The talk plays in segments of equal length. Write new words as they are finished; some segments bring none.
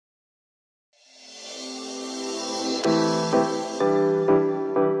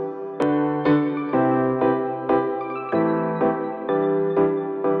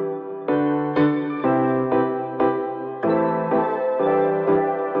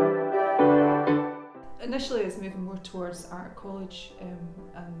initially I was moving more towards art college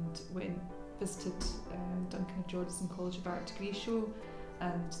and visited Duncan and Jordison College of Art degree show,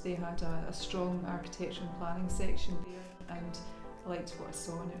 and they had a strong architecture and planning section there, and I liked what I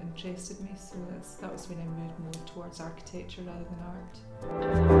saw and it interested me, so that was when I moved more towards architecture rather than art.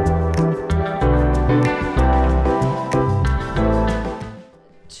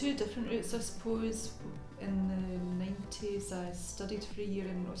 Two different routes, I suppose. In the 90s I studied for a year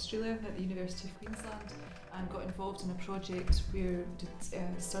in Australia at the University of Queensland and got involved in a project where we did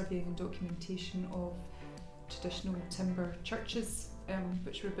surveying and documentation of traditional timber churches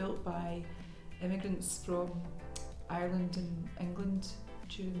which were built by immigrants from Ireland and England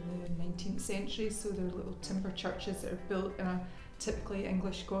during the 19th century. So they're little timber churches that are built in a typically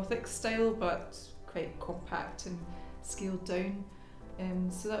English Gothic style but quite compact and scaled down.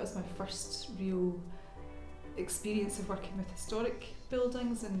 So that was my first real experience of working with historic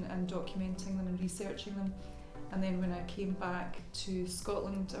buildings and documenting them and researching them. And then when I came back to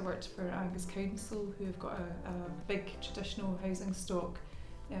Scotland, I worked for Angus Council, who have got a big traditional housing stock,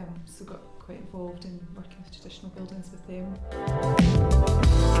 so got quite involved in working with traditional buildings with them.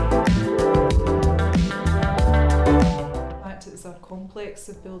 In fact, it was a complex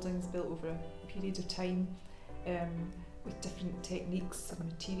of buildings built over a period of time with different techniques and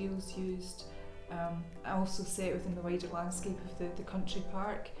materials used. I also set within the wider landscape of the country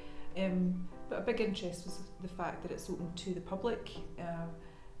park, but a big interest was the fact that it's open to the public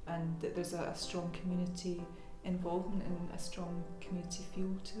and that there's a strong community involvement and a strong community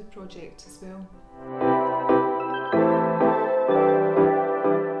feel to the project as well.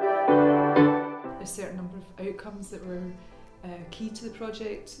 There's a certain number of outcomes that were key to the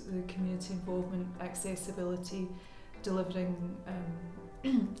project: the community involvement, accessibility, delivering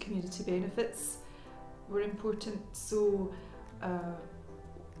community benefits were important. So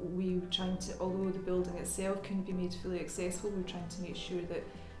we were trying to, although the building itself couldn't be made fully accessible, we were trying to make sure that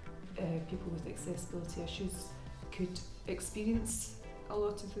people with accessibility issues could experience a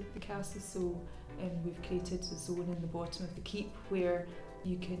lot of the castle. So we've created a zone in the bottom of the keep where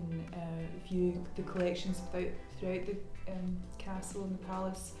you can view the collections throughout the castle and the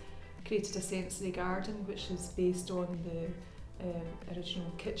palace. Created a sensory garden which is based on the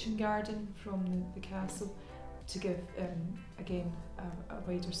original kitchen garden from the castle to give again a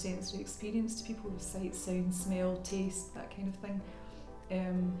wider sensory experience to people with sight, sound, smell, taste, that kind of thing.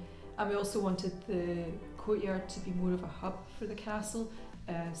 And we also wanted the courtyard to be more of a hub for the castle,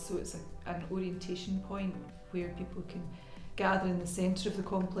 so it's an orientation point where people can gather in the centre of the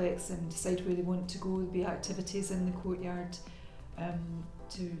complex and decide where they want to go. There'll be activities in the courtyard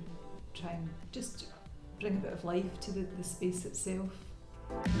to try and just bring a bit of life to the space itself.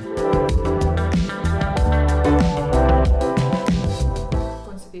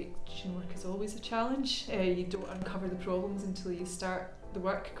 Conservation work is always a challenge. You don't uncover the problems until you start the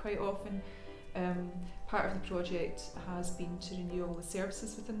work quite often. Part of the project has been to renew all the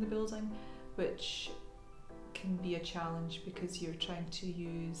services within the building, which can be a challenge because you're trying to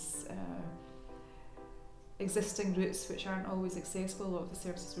use existing routes which aren't always accessible. A lot of the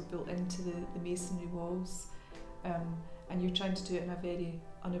services were built into the masonry walls, and you're trying to do it in a very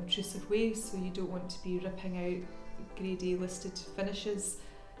unobtrusive way, so you don't want to be ripping out Grade A listed finishes.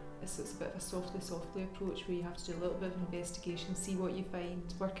 So it's a bit of a softly approach where you have to do a little bit of investigation, see what you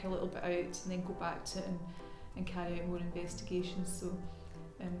find, work a little bit out, and then go back to it and carry out more investigations. So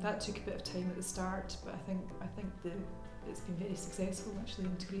that took a bit of time at the start, but I think it's been very successful actually,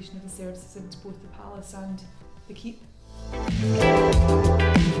 the integration of the services into both the palace and the keep.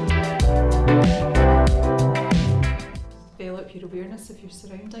 Develop your awareness of your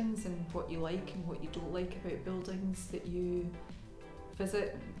surroundings and what you like and what you don't like about buildings that you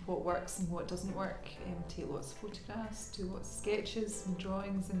visit, what works and what doesn't work. Take lots of photographs, do lots of sketches and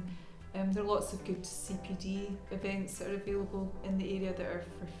drawings, and there are lots of good CPD events that are available in the area that are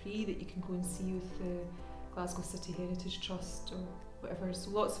for free that you can go and see with the Glasgow City Heritage Trust or whatever. So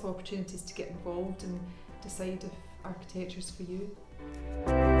lots of opportunities to get involved and decide if architecture's for you.